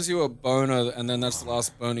that gives you a boner, and then that's the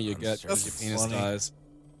last boner you get because your That's penis funny. dies.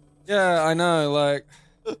 Yeah, I know, like...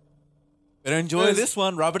 Better enjoy There's- this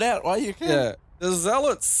one, rub it out while you can. Yeah, the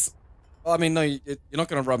zealots... I mean, no, you're not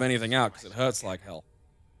going to rub anything out because it hurts like hell.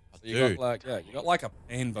 So you Dude. got like, you got like a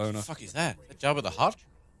pain boner. What the fuck is that? Is that Jabba the Hutt?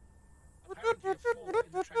 Apparently a flaw in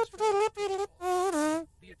the transfer protocol.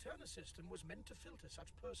 The Eterna system was meant to filter such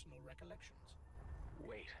personal recollections.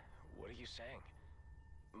 Wait, what are you saying?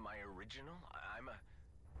 My original? I'm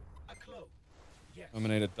a... A clone. Yes.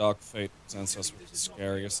 Terminator Dark Fate presents us with the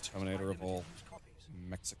scariest Terminator of all,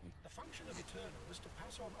 Mexican. The function of Eterna was to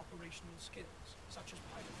pass on operational skills, such as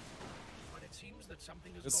piloting. But it seems that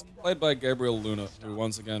something has It's gone wrong. played by Gabriel Luna, who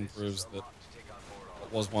once again proves that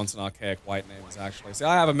what was once an archaic white name is actually... See,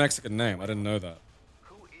 I have a Mexican name. I didn't know that.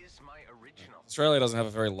 Who is my original? Australia doesn't have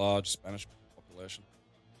a very large Spanish population.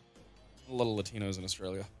 A lot of Latinos in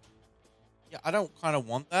Australia. Yeah, I don't kind of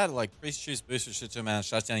want that. Like, please choose booster shit to a man,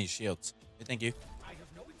 shuts down your shields. Yeah, thank you. I have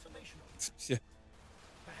no information on it. Yeah.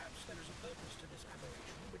 Perhaps there is a purpose to this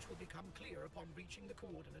aberration, which will become clear upon reaching the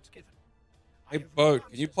coordinates given. I Hey, have no Boat,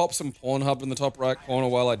 can you answers. pop some Pornhub in the top right corner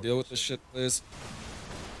while I deal with this shit, please?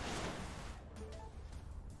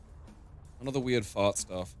 None of the weird fart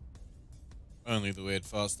stuff. Only the weird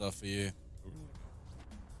fast stuff for you.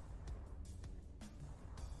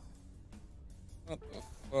 Not the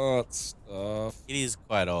fart stuff. It is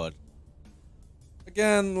quite odd.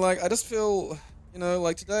 Again, like, I just feel, you know,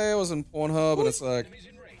 like today I was in Pornhub and it's like, Enemies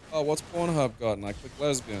in range. oh, what's Pornhub got? And I click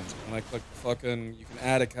lesbians. And I click fucking, you can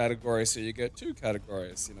add a category so you get 2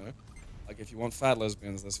 categories, you know? Like, if you want fat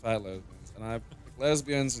lesbians, there's fat lesbians. And I click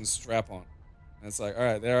lesbians and strap on. And it's like,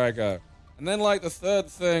 alright, there I go. And then, like, the third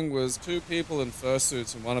thing was 2 people in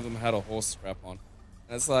fursuits and one of them had a horse strap on.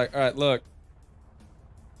 And it's like, alright, look.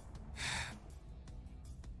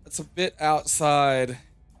 It's a bit outside,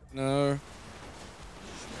 you know?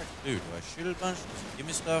 Dude, do I shoot a bunch? Give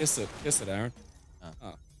me stuff? Kiss it, Aaron.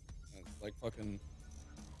 Oh. It's like fucking,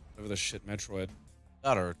 whatever the shit, Metroid.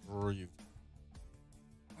 That or you.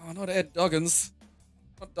 Oh, not Ed Duggins.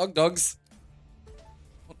 Not Doug Duggs.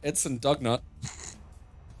 Not Edson Dugnut.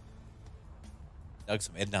 Dug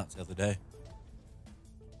some Ed nuts the other day.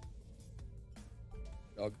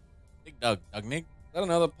 Doug. Big Doug. Doug Nig. Is that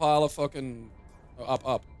another pile of fucking... Oh,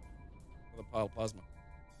 up. Another pile of plasma.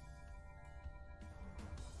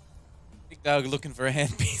 Big Doug looking for a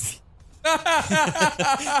handpiece.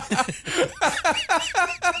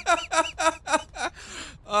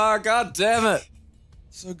 Oh, god damn it.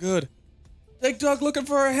 So good. Big Doug looking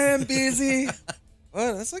for a hand, Beezy.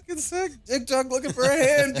 What? That's fucking sick. Big Doug looking for a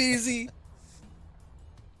hand, Beezy.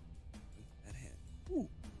 That hand. Ooh.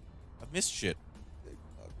 I've missed shit. Big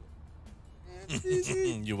Doug. Hand,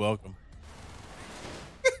 Beezy. You're welcome.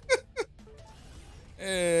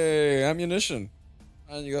 Hey, ammunition.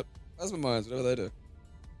 And you got plasma mines, whatever they do.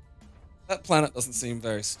 That planet doesn't seem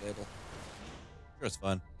very stable. Sure, it's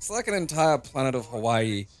fun. It's like an entire planet of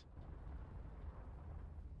Hawaii.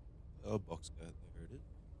 Oh, box guard. There it is.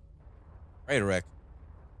 Raider wreck.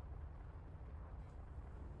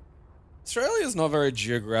 Australia is not very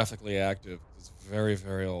geographically active. It's very,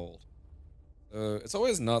 very old. So it's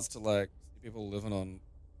always nuts to like see people living on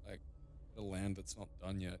like the land that's not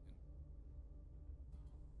done yet.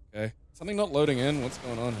 Okay, something not loading in. What's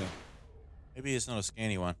going on here? Maybe it's not a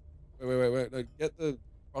scanny one. Wait. No, get the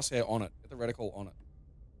crosshair on it. Get the reticle on it.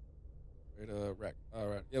 Radar rec. All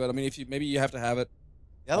right. Yeah, but I mean, if you maybe you have to have it.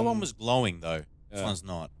 The other one was glowing though. This Yeah. one's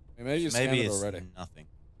not. I mean, maybe you So scanned maybe it it's already. nothing.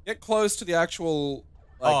 Get close to the actual.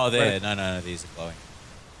 Like, Oh, there. red- No. These are glowing.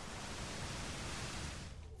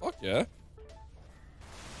 Fuck yeah.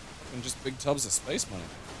 Fucking just big tubs of space money.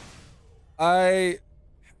 I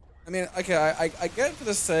mean, okay, I get for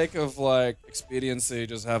the sake of, like, expediency,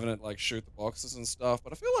 just having it, like, shoot the boxes and stuff,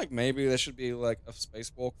 but I feel like maybe there should be, like, a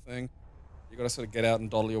spacewalk thing. You gotta sort of get out and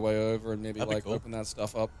dodle your way over and maybe, That'd be like, cool. open that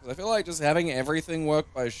stuff up. Because I feel like just having everything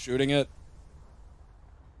work by shooting it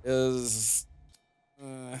is...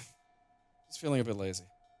 just feeling a bit lazy.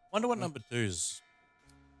 Wonder what number 2's.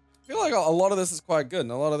 I feel like a lot of this is quite good,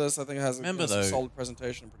 and a lot of this, I think, has Remember, some though, solid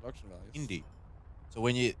presentation and production value. Indie. So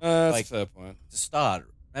when you That's like a fair point. to start,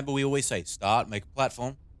 remember we always say start, make a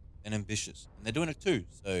platform, and ambitious, and they're doing it too.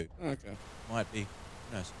 So Okay. might be,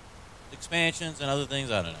 who knows, expansions and other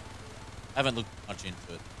things. I don't know. Haven't looked much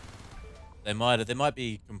into it. There might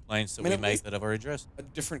be complaints that I mean, we at make least- that I've already addressed. A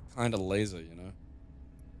different kind of laser, you know?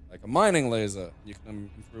 Like a mining laser, you can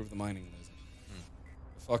improve the mining laser.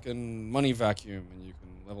 A fucking money vacuum, and you can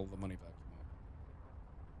level the money vacuum up.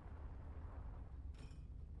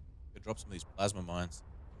 Could drop some of these plasma mines.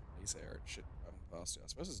 Laser shit. past you? I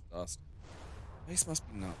suppose it's dust. Space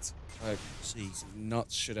must be nuts. Like, See. some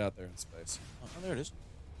nuts shit out there in space. Oh, there it is.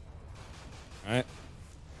 Alright.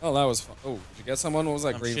 Oh, that was fun. Oh, did you get someone? What was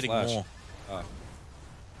that I'm green shitting flash? more. Ah.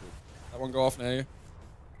 That one go off near you?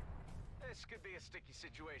 This could be a sticky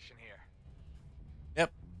situation here.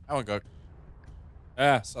 Yep. That one go.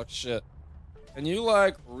 Ah, sucks shit. Can you,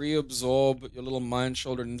 like, reabsorb your little mind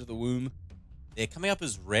shoulder into the womb? They're coming up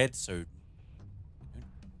as red, so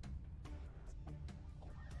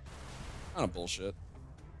Kind of bullshit.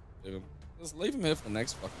 Leave him. Just leave him here for the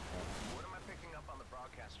next fucking time. What am I picking up on the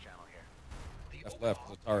broadcast channel here? The Left, Oka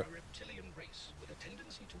there's a turret. are a reptilian race with a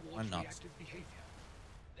tendency towards I'm nuts. reactive behavior.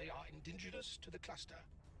 They are indigenous to the cluster,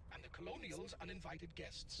 and the colonials uninvited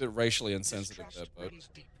guests. It's a bit racially insensitive, Distrust that boat. runs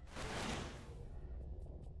deep.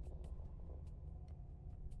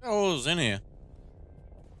 oh, was in here.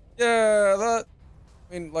 Yeah, that.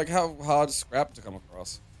 I mean, like, how hard is scrap to come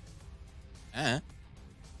across? Be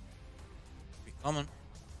common.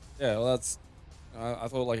 Yeah, well, that's. I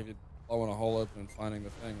thought, like, if you're blowing a hole open and finding the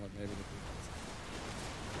thing, like, maybe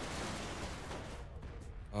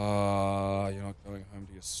you're not going home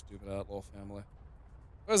to your stupid outlaw family.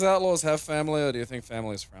 Does outlaws have family, or do you think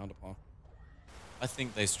family is frowned upon? I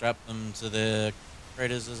think they strap them to their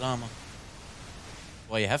creators as armor.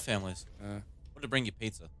 Why you have families? What to bring you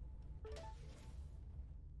pizza?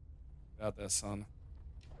 Get out there, son.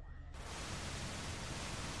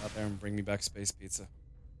 Out there and bring me back space pizza.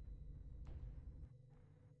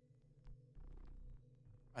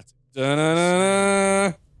 That's Da-na-na-na.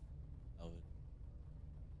 love it.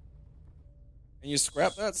 And you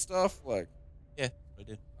scrap that stuff? Like, Yeah, I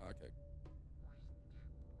did. okay.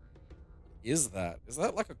 Is that? Is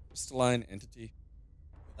that like a crystalline entity?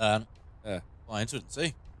 Yeah. Fly into it and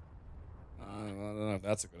see. I don't know if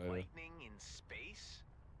that's a good idea. Lightning in space?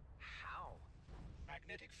 How?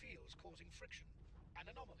 Magnetic fields causing friction. An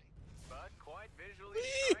anomaly. But quite visually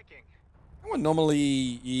striking. How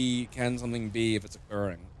anomaly can something be if it's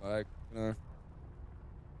occurring? Like, you know.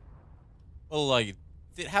 Well, like,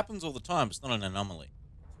 it happens all the time. It's not an anomaly.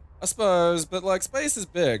 I suppose, but like space is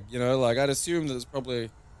big, you know. Like I'd assume that it's probably.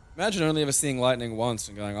 Imagine only ever seeing lightning once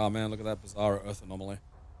and going, "Oh man, look at that bizarre Earth anomaly."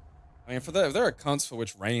 I mean, if there are cunts for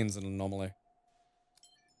which rain's an anomaly,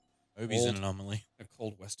 Obi's an anomaly. they're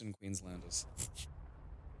called Western Queenslanders.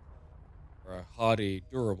 They're a hardy,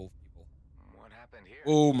 durable people. What happened here?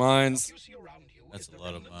 Oh, mines. What you see around you That's is a the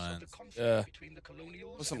lot of remnants mines. the conflict Yeah. between the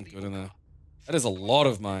colonials There's something and good the in there. Oka. That is a lot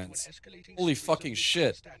of mines. To an escalating Holy series of fucking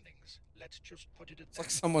shit. misunderstandings. Let's just put it at It's like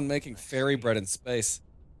that. someone making fairy bread in space.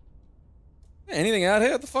 Hey, anything out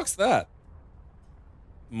here? What the fuck's that?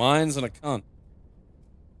 Mines and a cunt.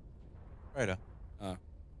 Trader. Oh. I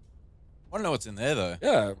don't know what's in there, though.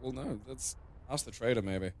 Yeah, well, no, that's. Ask the trader,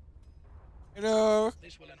 maybe. Hello.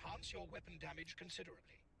 This will enhance your weapon damage considerably.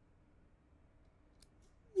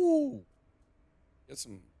 Ooh. Get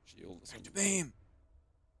some shield or something. Beam.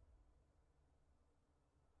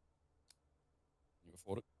 Can you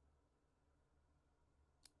afford it?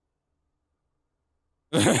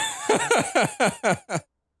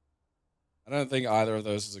 I don't think either of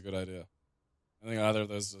those is a good idea. I think either of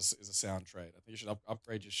those is a sound trade. I think you should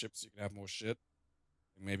upgrade your ship so you can have more shit.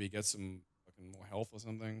 And maybe get some fucking more health or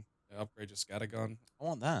something. Yeah, upgrade your scattergun I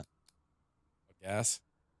want that. or gas.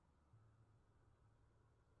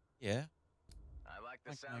 Yeah. I like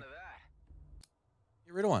the Okay. sound of that.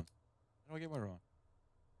 Get rid of one. How do I get rid of one?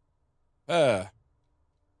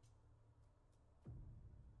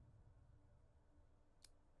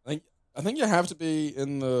 I think you have to be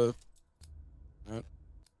in the. Right.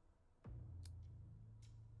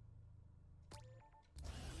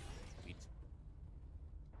 Sweet.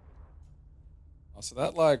 Oh, so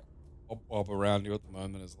that like bob around you at the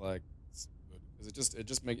moment is like it's good because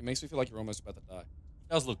it makes me feel like you're almost about to die.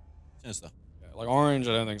 It does look sinister. Yeah, like orange,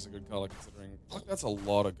 I don't think is a good color considering. Fuck, that's a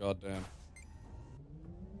lot of goddamn.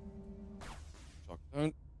 Shock,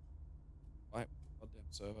 don't. Right, goddamn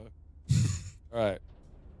servo. All right,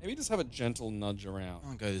 maybe just have a gentle nudge around.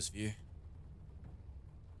 I'll go this view.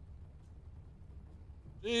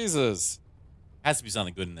 Jesus, Has to be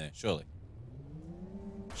something good in there, surely.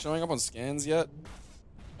 showing up on scans yet?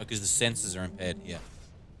 Because the sensors are impaired here.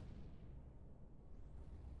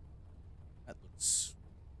 That looks...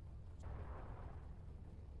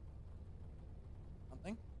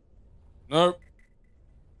 something? Nope.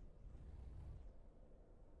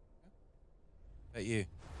 About you.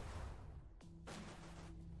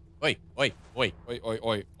 Oi, oi, oi. Oi, oi, oi,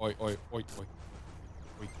 oi, oi, oi, oi.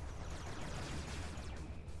 Oi.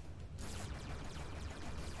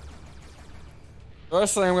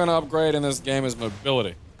 First thing I'm gonna upgrade in this game is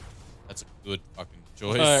mobility. That's a good fucking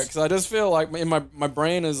choice. Because I just feel like in my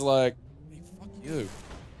brain is like, hey, fuck you.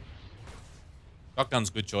 Shotgun's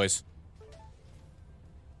good choice.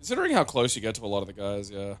 Considering how close you get to a lot of the guys,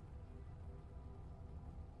 yeah. Alright,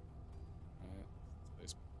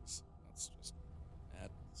 space. That's just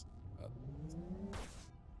madness.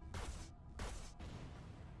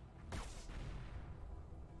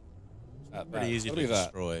 Pretty easy to Look at that.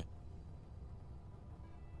 destroy.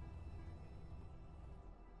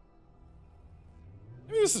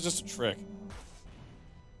 Maybe this is just a trick.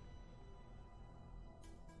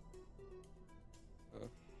 You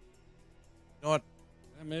know what?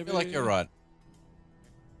 Yeah, maybe. I feel like you're right.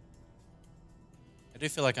 I do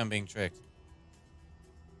feel like I'm being tricked.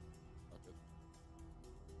 Fuck it.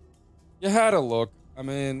 You had a look. I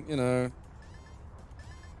mean, you know.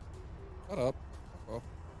 Shut up. Fuck off.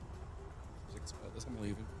 Music's about this. I'm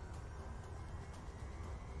leaving.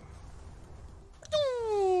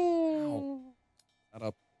 Ow. Shut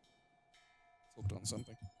up. Hooked on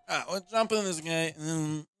something. Alright, we'll jump in this game and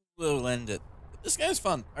then we'll end it. But this game's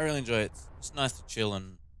fun. I really enjoy it. It's nice to chill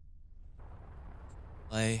and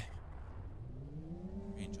play.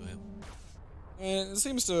 Very enjoyable. And it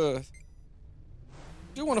seems to.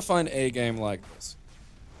 I do want to find a game like this.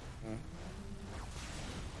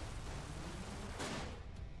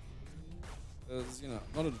 Because, you know,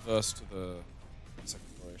 I'm not adverse to the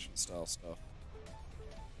exploration style stuff.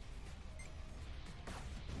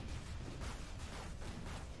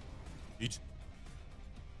 Eat.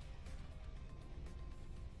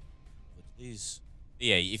 But these.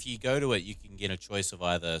 Yeah, if you go to it, you can get a choice of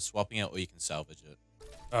either swapping it or you can salvage it.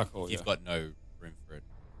 Ah, cool, If you've got no room for it.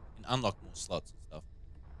 You can unlock more slots and stuff.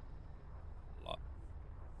 A lot.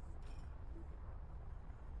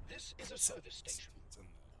 This is a service station.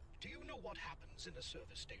 Do you know what happens in a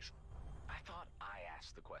service station? I thought I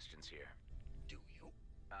asked the questions here. Do you?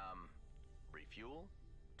 Refuel?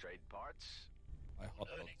 Trade parts? My hot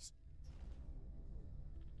Learning. dogs.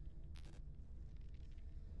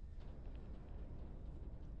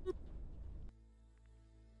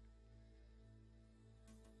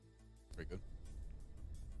 Pretty good.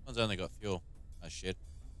 One's only got fuel. Oh shit.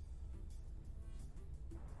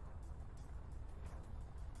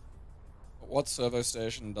 But what servo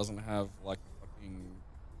station doesn't have, like, a fucking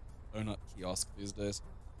donut kiosk these days?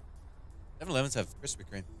 7-Elevens have Krispy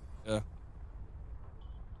Kreme. Yeah.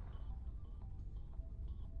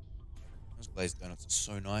 Those glazed donuts are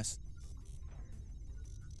so nice.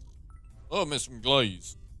 Oh, miss some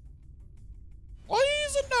glaze.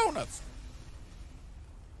 Glaze and donuts.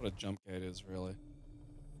 What a jump gate is, really.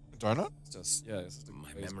 A donut? It's just, yeah, it's just a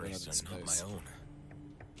My glazed memories donut in are not my space. own.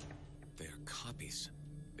 They are copies.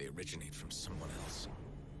 They originate from someone else.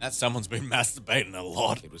 That someone's been masturbating a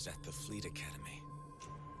lot. It was at the Fleet Academy.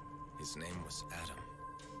 His name was Adam.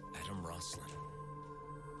 Adam Roslin.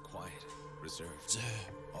 Quiet, reserved,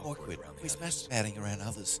 awkward around the He's others. masturbating around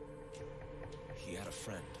others. He had a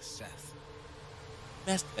friend, Seth.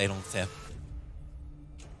 Masturbate on Seth.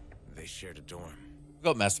 They shared a dorm. We've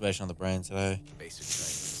got masturbation on the brain today. Basic training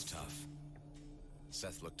was tough.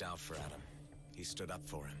 Seth looked out for Adam. He stood up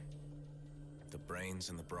for him. The brains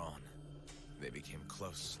and the brawn. They became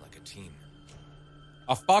close, like a team.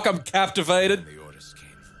 Oh, fuck, I'm captivated. And the orders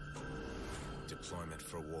came. Deployment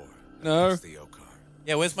for war. No. Against the Okar.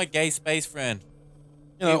 Yeah, where's my gay space friend?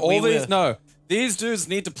 You know, We all these, were- no. These dudes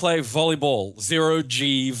need to play volleyball.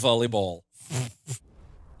 0G volleyball.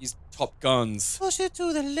 These top guns Push it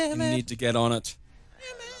to the limit. need to get on it.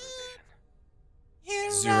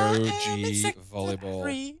 Another vision. 0G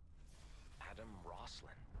volleyball. Adam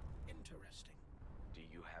Roslin. Interesting. Do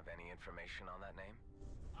you have any information on that name?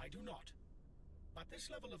 I do not. But this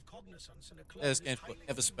level of cognizance in a clone Yeah, this is game's called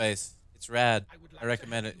highly Everspace. It's rad. I would like I to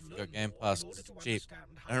recommend have it you if you've learn got Game more Pass in 'cause order it's to cheap. understand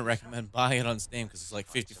how I don't this recommend buying it on Steam because it's like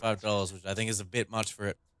 $55, which I think is a bit much for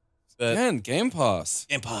it. But Again, Game Pass.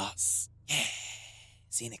 Game Pass. Yeah.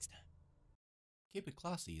 See you next time. Keep It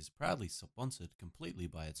Classy is proudly sponsored completely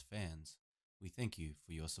by its fans. We thank you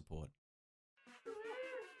for your support.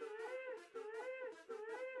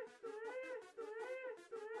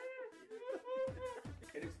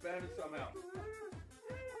 It expanded somehow.